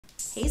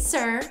Hey,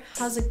 sir.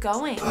 How's it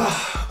going?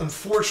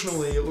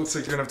 Unfortunately, it looks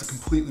like you're gonna have to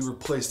completely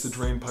replace the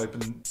drain pipe,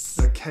 and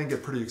that can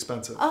get pretty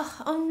expensive.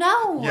 Oh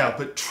no! Yeah,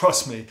 but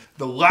trust me,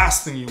 the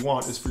last thing you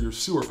want is for your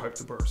sewer pipe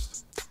to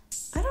burst.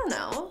 I don't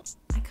know.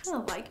 I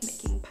kind of like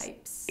making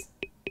pipes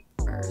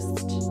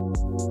burst.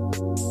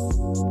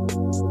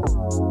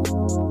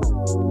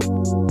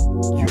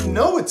 You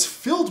know it's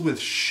filled with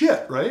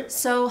shit, right?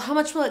 So how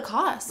much will it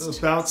cost?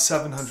 About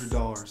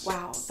 $700.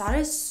 Wow, that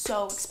is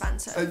so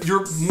expensive.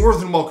 You're more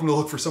than welcome to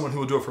look for someone who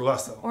will do it for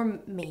less, though. Or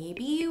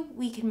maybe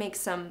we can make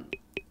some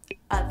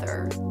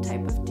other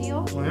type of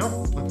deal. Oh, yeah?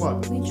 Like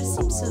what? We just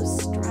seem so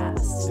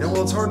stressed. Yeah,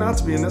 well, it's hard not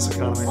to be in this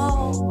economy.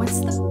 Well, what's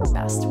the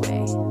best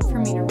way for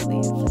me to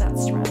relieve that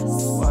stress?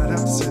 Well, I'd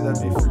have to say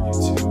that'd be for you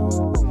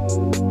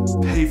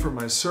to pay for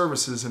my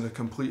services in a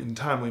complete and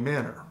timely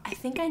manner. I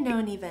think I know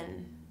an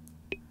even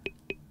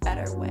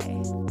better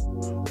way.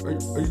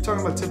 Are you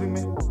talking about tipping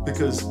me?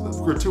 Because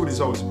gratuity is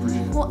always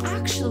appreciated. Well,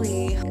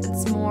 actually,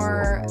 it's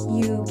more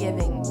you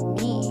giving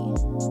me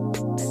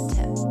a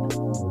tip.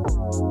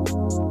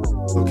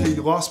 Okay,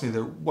 you lost me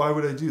there. Why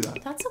would I do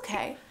that? That's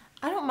okay.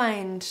 I don't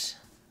mind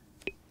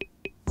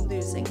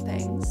losing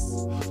things.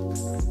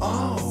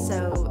 Oh.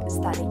 So, is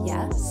that a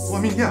yes? Well,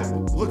 I mean, yeah,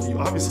 look, you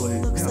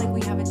obviously... Looks like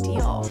we have a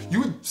deal.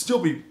 You would still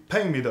be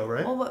paying me though,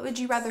 right? Well, what would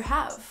you rather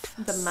have?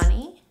 The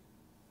money?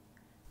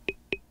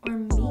 Or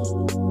me?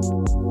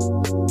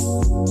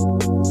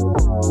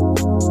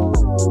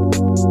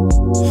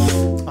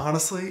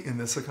 Honestly, in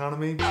this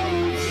economy...